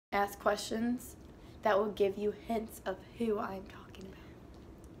ask questions that will give you hints of who I'm talking about.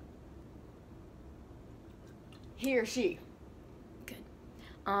 He or she. Good.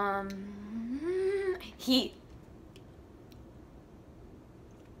 He.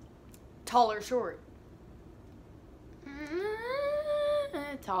 Tall or short?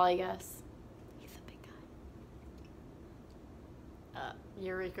 Tall, I guess. He's a big guy.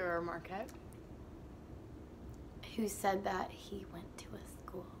 Eureka or Marquette? Who said that he went to a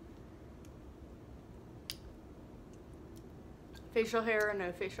school? Facial hair or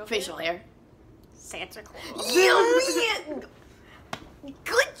no facial hair? Facial hair. Santa Claus. Yeah,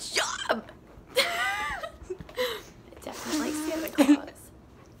 good job. Definitely Santa Claus.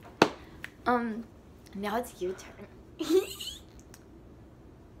 Now it's your turn.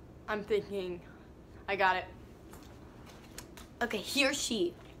 I'm thinking. I got it. Okay, he or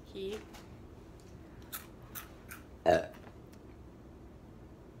she. He.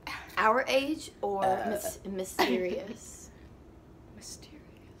 Our age or mysterious?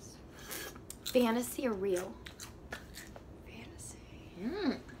 Mysterious. Fantasy or real? Fantasy.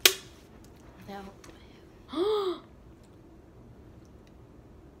 No.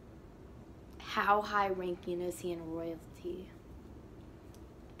 How high ranking is he in royalty?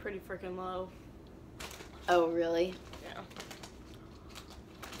 Pretty freaking low. Oh, really? Yeah.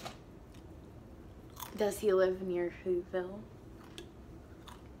 Does he live near Whoville?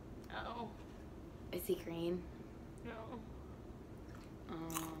 No. Is he green? No.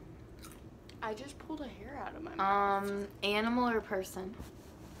 I just pulled a hair out of my mouth. Animal or person?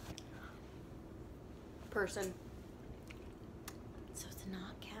 Person. So it's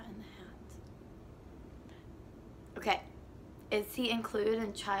not Cat in the Hat. Okay. Is he included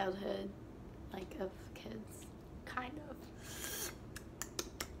in childhood, like, of kids? Kind of.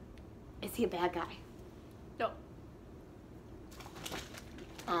 Is he a bad guy? No.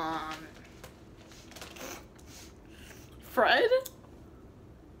 Fred?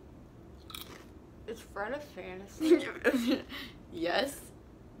 Is Fred a fantasy? Yes.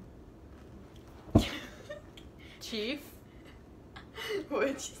 Chief? What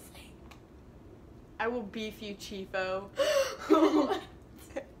did you say? I will beef you, Chiefo. What?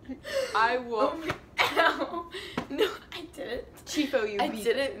 I will. Ow. No, I didn't. Chiefo, you I beef.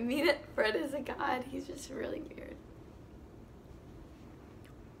 didn't mean it. Fred is a god. He's just really weird.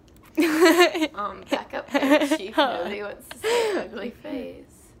 Back up there, Chief. Nobody wants to see an ugly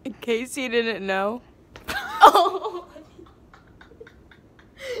face. In case you didn't know. Oh.